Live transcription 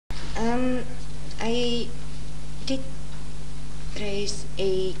I did raise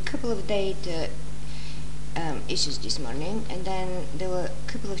a couple of data issues this morning, and then there were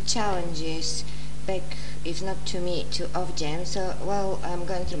a couple of challenges back, if not to me, to Ofgem. So while I'm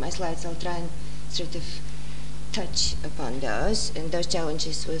going through my slides, I'll try and sort of touch upon those. And those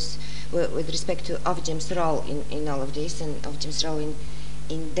challenges were with respect to Ofgem's role in all of this, and Ofgem's role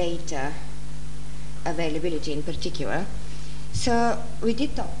in data availability in particular. So we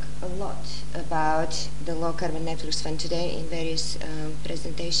did talk a lot about the Low Carbon Networks Fund today in various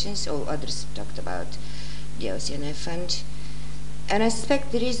presentations, or others talked about the OCNF Fund. And I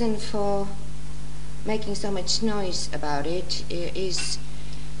suspect the reason for making so much noise about it is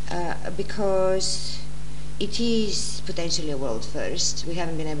because it is potentially a world first. We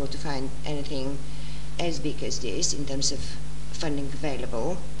haven't been able to find anything as big as this in terms of funding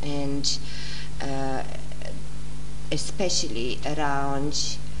available, and especially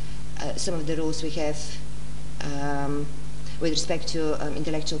around some of the rules we have with respect to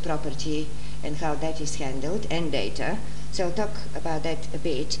intellectual property and how that is handled, and data. So I'll talk about that a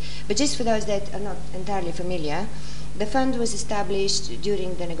bit. But just for those that are not entirely familiar, the fund was established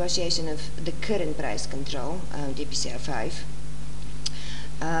during the negotiation of the current price control, DPCR 5.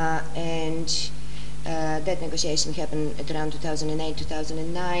 That negotiation happened at around 2008,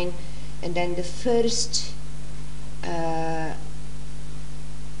 2009. And then the first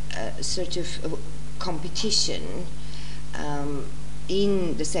sort of competition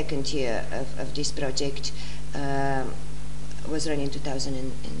in the second year of this project was run in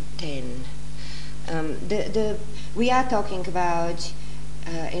 2010. We are talking about,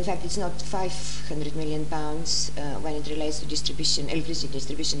 in fact, it's not 500 million pounds when it relates to distribution, electricity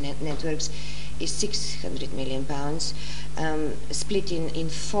distribution networks, is 600 million pounds, split in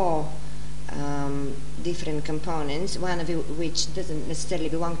four different components, one of which doesn't necessarily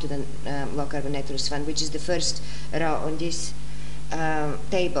belong to the Low Carbon Networks Fund, which is the first row on this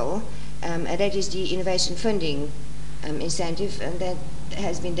table, and that is the innovation funding incentive, and that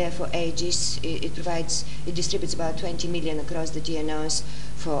has been there for ages. It distributes about 20 million across the DNOs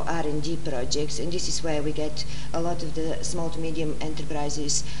for R&D projects, and this is where we get a lot of the small to medium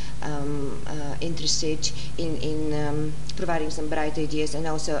enterprises interested in providing some bright ideas, and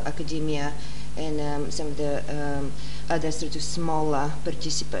also academia and some of the other sort of smaller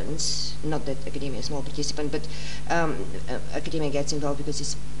participants. Not that academia is a small participant, but academia gets involved because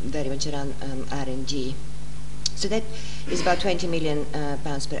it's very much around R&D. So that is about 20 million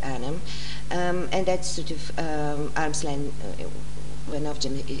pounds per annum, and that's sort of arm's length when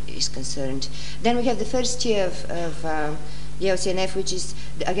Ofgem is concerned. Then we have the first year of the OCNF, which is,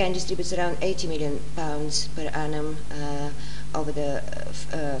 again, distributes around 80 million pounds per annum over the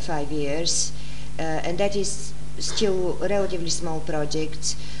 5 years, and that is still a relatively small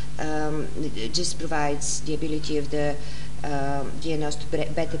project. It just provides the ability of the DNOs to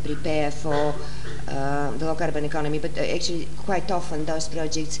better prepare for the low carbon economy, but actually quite often those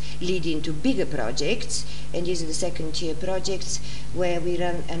projects lead into bigger projects, and these are the second tier projects where we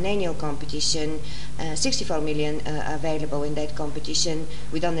run an annual competition. 64 million available in that competition.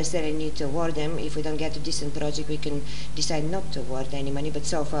 We don't necessarily need to award them. If we don't get a decent project, we can decide not to award any money, but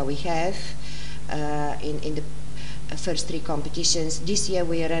so far we have in the first three competitions. This year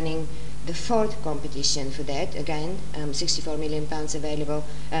we are running the fourth competition for that. Again, 64 million pounds available,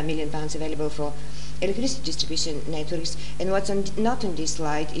 for electricity distribution networks. And what's not on this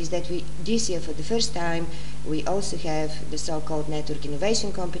slide is that this year, for the first time, we also have the so-called network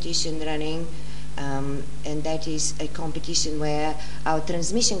innovation competition running, and that is a competition where our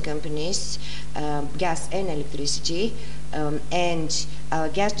transmission companies, gas and electricity, and our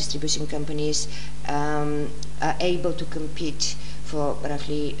gas distribution companies are able to compete for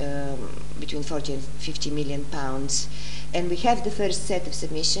roughly between 40 and 50 million pounds. And we have the first set of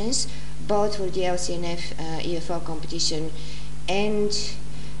submissions, both for the LCNF EFO competition and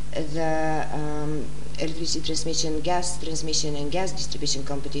the electricity transmission, gas transmission, and gas distribution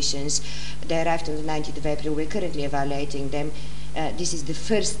competitions. They arrived on the 19th of April. We're currently evaluating them. This is the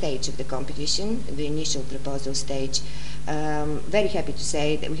first stage of the competition, the initial proposal stage. Very happy to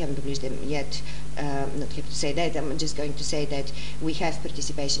say that we haven't published them yet. Not happy to say that. I'm just going to say that we have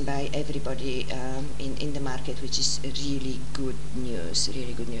participation by everybody in the market, which is really good news.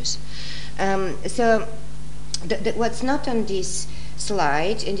 Really good news. So what's not on this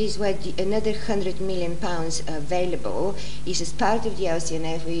slide, and this is where another 100 million pounds available, is as part of the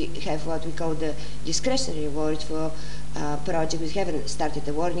LCNF. We have what we call the discretionary award for projects. We haven't started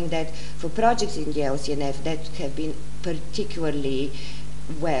awarding that for projects in the LCNF that have been particularly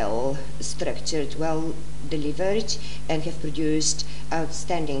well structured, well delivered, and have produced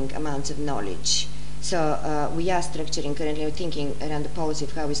outstanding amounts of knowledge. So we are structuring, currently thinking around the policy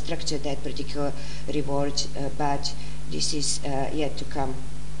of how we structure that particular reward, but this is yet to come.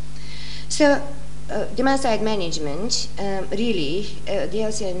 So demand-side management, really, the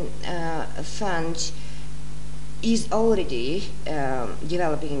LCN fund is already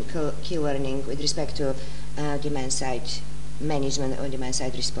developing key learning with respect to demand-side management or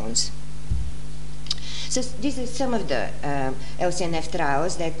demand-side response. So this is some of the LCNF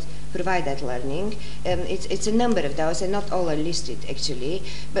trials that provide that learning. It's a number of those, and not all are listed actually,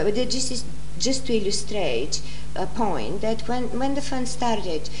 but this is just to illustrate a point that when the fund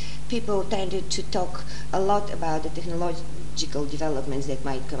started, people tended to talk a lot about the technological developments that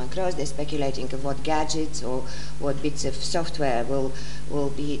might come across. They're speculating of what gadgets or what bits of software will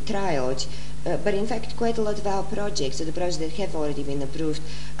be trialed. But in fact, quite a lot of our projects, so the projects that have already been approved,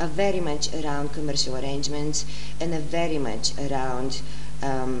 are very much around commercial arrangements and are very much around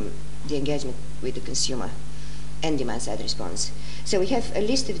the engagement with the consumer and demand-side response. So we have a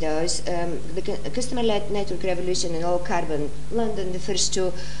list of those. The customer-led network revolution and low-carbon London, the first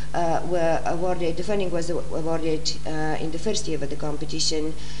two were awarded, the funding was awarded in the first year of the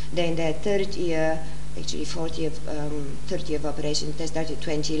competition. Then their third year, actually third year of operation, they started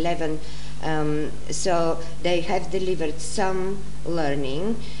 2011. So they have delivered some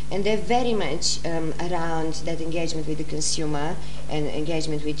learning, and they're very much around that engagement with the consumer and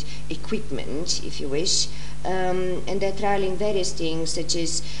engagement with equipment, if you wish. And they're trialing various things such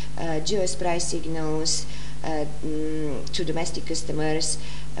as GOS price signals to domestic customers,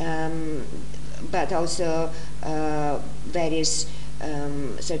 but also various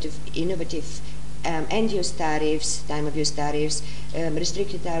sort of innovative end-use tariffs, time-of-use tariffs,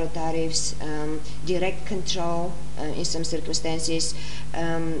 restricted tariffs, direct control in some circumstances.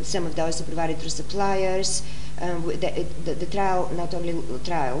 Some of those are provided through suppliers. The trials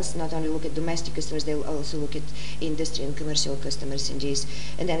not only look at domestic customers, they'll also look at industry and commercial customers in this.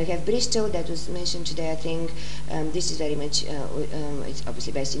 And then we have Bristol, that was mentioned today, I think. This is very much, it's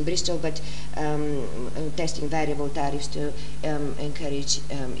obviously based in Bristol, but testing variable tariffs to encourage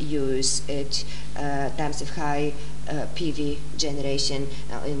use at times of high PV generation,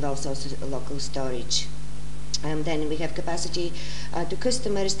 involves also local storage. Then we have capacity to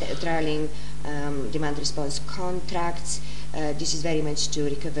customers trialing demand response contracts. This is very much to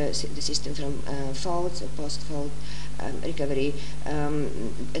recover the system from faults or post-fault recovery.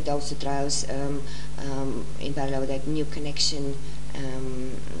 It also trials in parallel with that new connection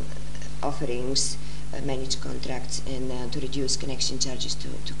offerings, managed contracts, and to reduce connection charges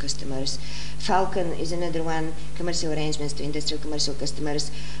to customers. Falcon is another one, commercial arrangements to industrial commercial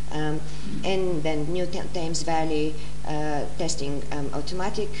customers. And then New Thames Valley testing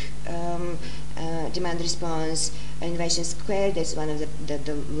automatic demand response. Innovation Square, that's one of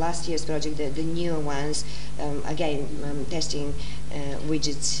the last year's project, the newer ones, again testing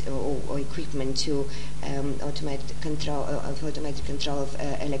widgets or equipment to automated control of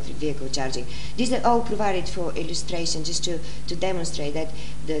electric vehicle charging. These are all provided for illustration, just to demonstrate that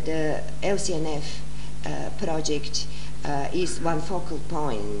the LCNF project is one focal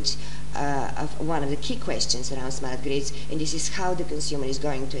point of one of the key questions around smart grids, and this is how the consumer is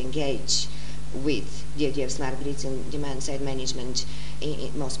going to engage with the idea of smart grids and demand-side management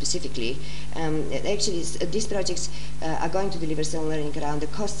more specifically. Actually, these projects are going to deliver some learning around the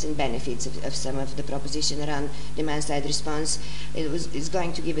costs and benefits of some of the proposition around demand-side response. It's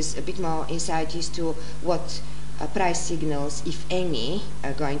going to give us a bit more insight as to what price signals, if any,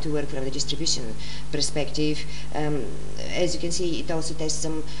 are going to work from the distribution perspective. As you can see, it also tests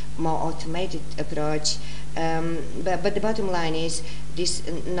some more automated approach. But the bottom line is this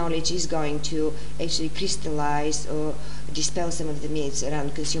knowledge is going to actually crystallize or dispel some of the myths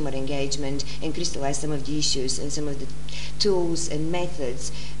around consumer engagement and crystallize some of the issues and some of the tools and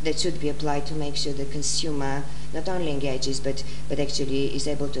methods that should be applied to make sure the consumer not only engages but actually is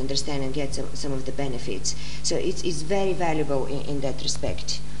able to understand and get some of the benefits. So it's very valuable in that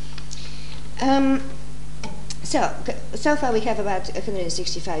respect. So far we have about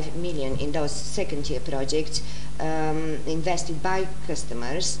 165 million in those second-tier projects invested by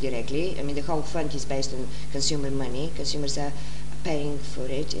customers directly. I mean, the whole fund is based on consumer money. Consumers are paying for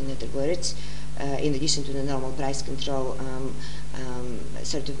it, in other words, in addition to the normal price control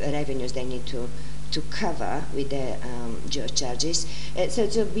sort of revenues they need to cover with their GOS charges.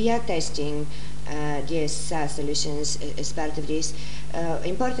 So we are testing DSR solutions as part of this.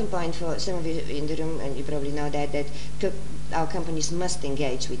 Important point for some of you in the room, and you probably know that our companies must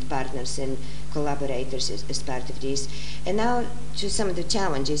engage with partners and collaborators as part of this. And now to some of the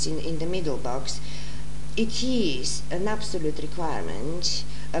challenges in the middle box. It is an absolute requirement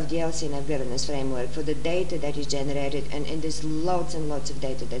of the LCNF governance framework for the data that is generated, and there's lots and lots of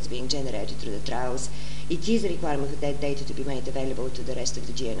data that's being generated through the trials. It is a requirement for that data to be made available to the rest of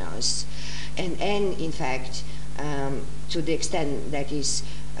the GNOs. And in fact, to the extent that is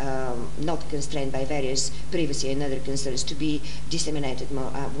not constrained by various privacy and other concerns, to be disseminated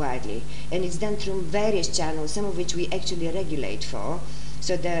more widely. And it's done through various channels, some of which we actually regulate for.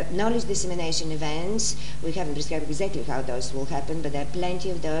 So the knowledge dissemination events, we haven't prescribed exactly how those will happen, but there are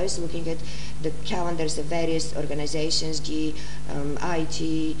plenty of those, looking at the calendars of various organizations, the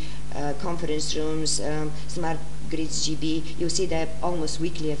IT, conference rooms, smart grids GB. You'll see there are almost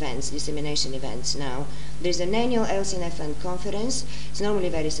weekly events, dissemination events now. There's an annual LCNF Fund conference. It's normally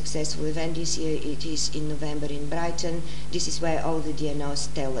a very successful event. This year it is in November in Brighton. This is where all the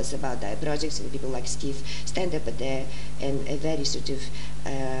DNOs tell us about their projects, and people like Steve stand up there and very sort of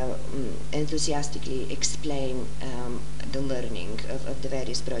enthusiastically explain the learning of the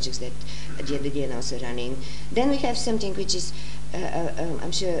various projects that the DNOs are running. Then we have something which is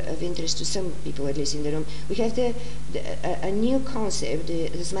I'm sure of interest to some people, at least in the room. We have a new concept,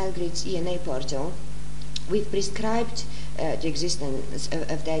 the Smart Grids ENA portal. We've prescribed the existence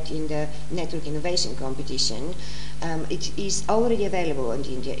of that in the network innovation competition. It is already available on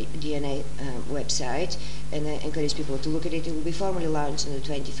the DNA website, and I encourage people to look at it. It will be formally launched on the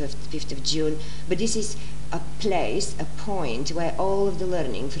 25th of June, but this is a place, a point where all of the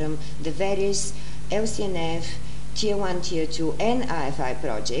learning from the various LCNF, Tier 1, Tier 2, and IFI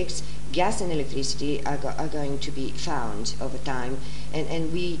projects, gas and electricity, are going to be found over time.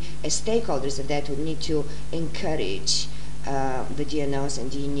 And we, as stakeholders of that, would need to encourage the DNOs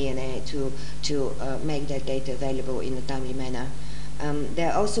and the ENA to make that data available in a timely manner. There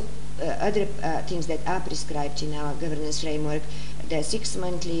are also other things that are prescribed in our governance framework. There are 6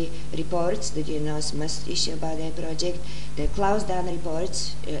 monthly reports the DNOs must issue about their project. There are closed-down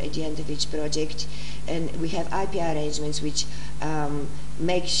reports at the end of each project. And we have IP arrangements which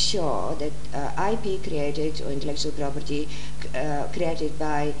make sure that IP created or intellectual property created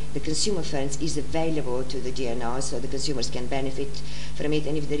by the consumer firms is available to the DNOs, so the consumers can benefit from it.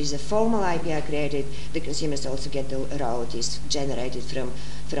 And if there is a formal IPR created, the consumers also get the royalties generated from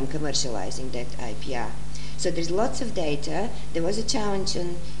commercializing that IPR. So there's lots of data. There was a challenge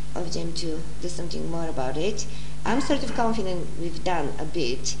on Ofgem to do something more about it. I'm sort of confident we've done a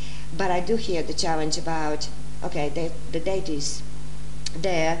bit, but I do hear the challenge about, okay, the data is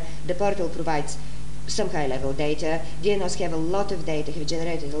there, the portal provides some high-level data, DNOs have a lot of data, have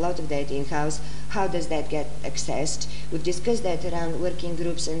generated a lot of data in-house. How does that get accessed? We've discussed that around working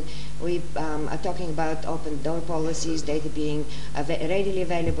groups, and we are talking about open door policies, data being readily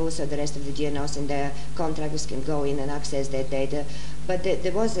available so the rest of the DNOs and their contractors can go in and access that data. But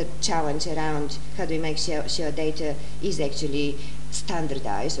there was a challenge around how do we make sure data is actually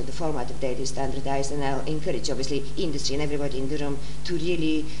standardized, or the format of data is standardized, and I'll encourage, obviously, industry and everybody in the room to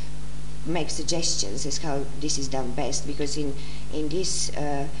really make suggestions as how this is done best, because in this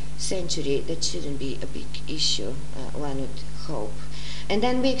century that shouldn't be a big issue, one would hope. And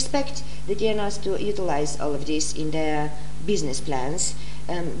then we expect the DNOs to utilize all of this in their business plans.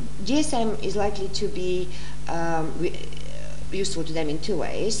 GSM is likely to be useful to them in 2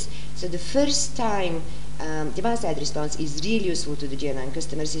 ways. So the first time demand-side response is really useful to the DNO and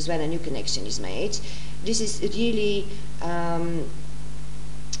customers is when a new connection is made. This is really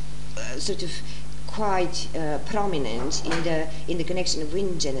sort of quite prominent in the connection of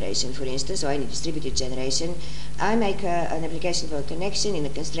wind generation, for instance, or any distributed generation. I make an application for a connection in a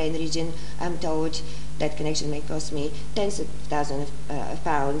constrained region. I'm told that connection may cost me tens of thousands of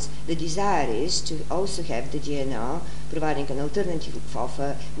pounds. The desire is to also have the DNO providing an alternative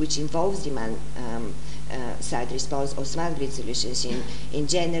offer which involves demand side response or smart grid solutions in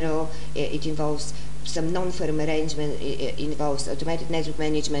general. It involves some non-firm arrangement, involves automated network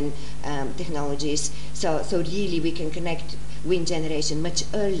management technologies. So really we can connect wind generation much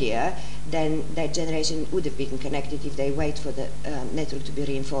earlier than that generation would have been connected if they wait for the network to be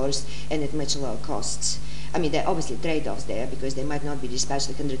reinforced and at much lower costs. I mean, there are obviously trade-offs there because they might not be dispatched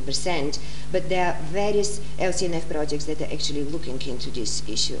at 100%, but there are various LCNF projects that are actually looking into this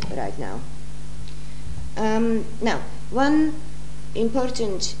issue right now. Now, one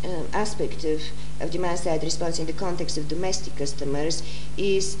important aspect of demand-side response in the context of domestic customers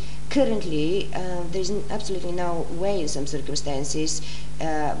is currently, there is absolutely no way in some circumstances,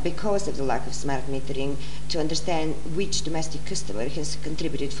 because of the lack of smart metering, to understand which domestic customer has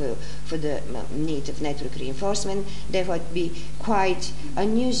contributed for the need of network reinforcement. Therefore, it would be quite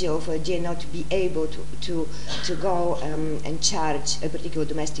unusual for DNO to be able to go and charge a particular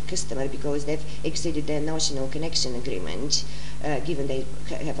domestic customer because they've exceeded their notional connection agreement, given they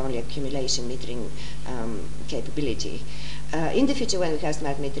have only accumulation metering capability. In the future, when we have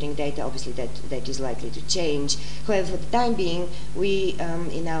smart metering data, obviously that is likely to change. However, for the time being, we,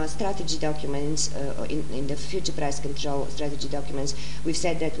 in our strategy documents, in the future price control strategy documents, we've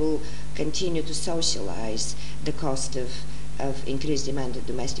said that we'll continue to socialize the cost of increased demand of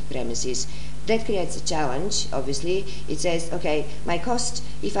domestic premises. That creates a challenge, obviously. It says, okay, my cost,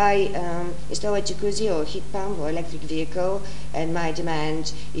 if I install a jacuzzi or heat pump or electric vehicle, and my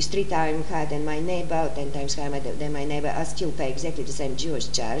demand is 3 times higher than my neighbor, 10 times higher than my neighbor, I still pay exactly the same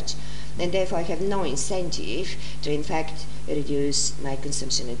Jewish charge, and therefore I have no incentive to, in fact, reduce my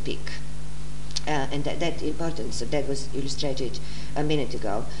consumption at peak. And that importance, so that was illustrated a minute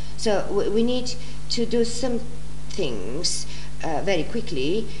ago. So we need to do some things very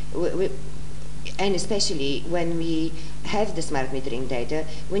quickly, and especially when we have the smart metering data,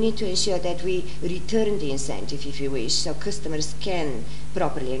 we need to ensure that we return the incentive, if you wish, so customers can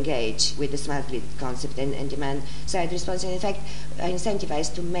properly engage with the smart grid concept and demand side response, and in fact are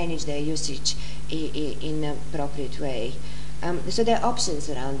incentivized to manage their usage in an appropriate way. So there are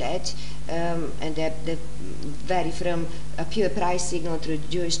options around that, and they vary from a pure price signal through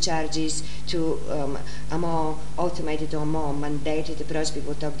Jewish charges to a more automated or more mandated approach.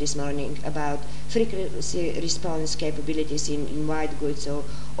 People talked this morning about frequency response capabilities in white goods or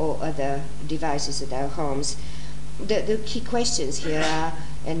other devices at our homes. The key questions here are,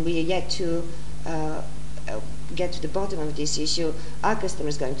 and we are yet to get to the bottom of this issue, are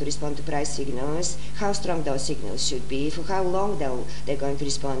customers going to respond to price signals? How strong those signals should be? For how long they're going to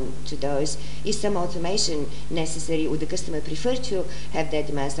respond to those? Is some automation necessary? Would the customer prefer to have their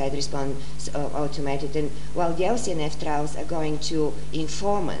demand side response automated? And while the LCNF trials are going to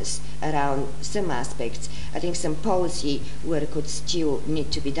inform us around some aspects, I think some policy work could still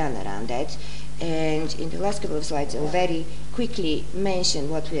need to be done around that. And in the last couple of slides, I'll very quickly mention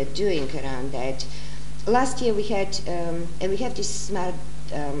what we are doing around that. Last year we had, and we have this Smart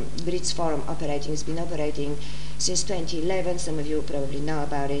Grids Forum operating. It's been operating since 2011. Some of you probably know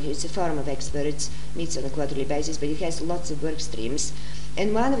about it. It's a forum of experts, meets on a quarterly basis, but it has lots of work streams.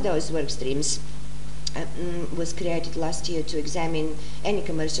 And one of those work streams was created last year to examine any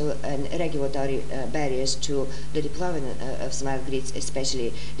commercial and regulatory barriers to the deployment of smart grids,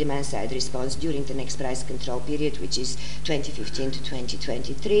 especially demand-side response during the next price control period, which is 2015 to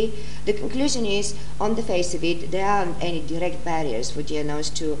 2023. The conclusion is, on the face of it, there aren't any direct barriers for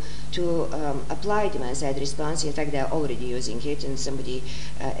DNOs to apply demand-side response. In fact, they are already using it, and somebody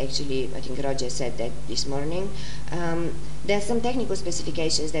actually, I think Roger said that this morning. There are some technical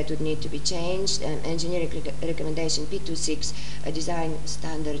specifications that would need to be changed. Engineering recommendation P26, a design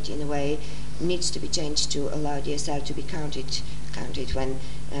standard in a way, needs to be changed to allow DSR to be counted when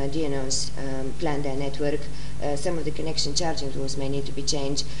DNOs plan their network. Some of the connection charging rules may need to be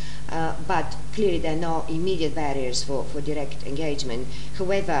changed, but clearly there are no immediate barriers for direct engagement.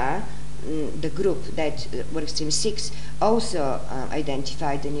 However, the group that Workstream 6 also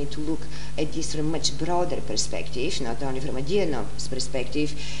identified the need to look at this from a much broader perspective, not only from a DNO's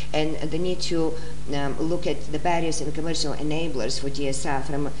perspective, and the need to look at the barriers and commercial enablers for DSR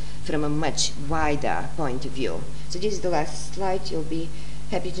from a much wider point of view. So this is the last slide. You'll be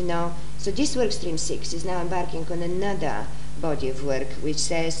happy to know. So this Workstream 6 is now embarking on another body of work which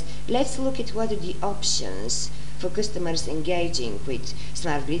says, let's look at what are the options for customers engaging with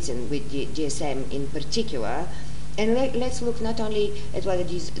smart grids and with the GSM in particular. And let's look not only at what are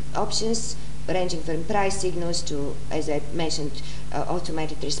these options, ranging from price signals to, as I mentioned,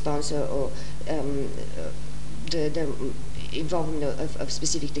 automated response or the involvement of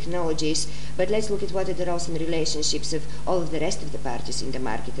specific technologies, but let's look at what are the roles and relationships of all of the rest of the parties in the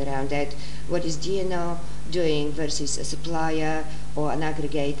market around that. What is DNO doing versus a supplier or an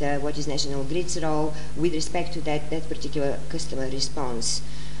aggregator? What is National Grid's role with respect to that particular customer response?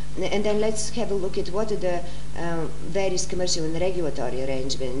 And then let's have a look at what are the various commercial and regulatory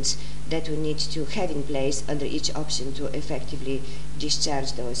arrangements that we need to have in place under each option to effectively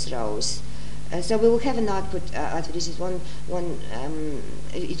discharge those roles. So we will have an output after this. It will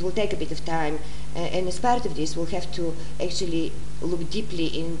take a bit of time, and as part of this, we'll have to actually look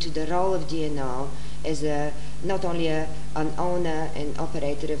deeply into the role of DNO as not only an owner and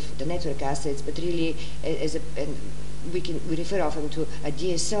operator of the network assets, but really as we refer often to a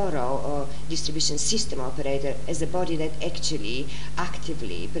DSRO, or distribution system operator, as a body that actually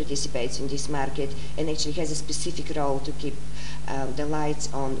actively participates in this market and actually has a specific role to keep the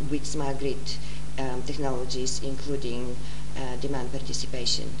lights on with smart grid technologies, including demand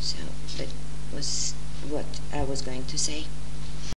participation. So that was what I was going to say.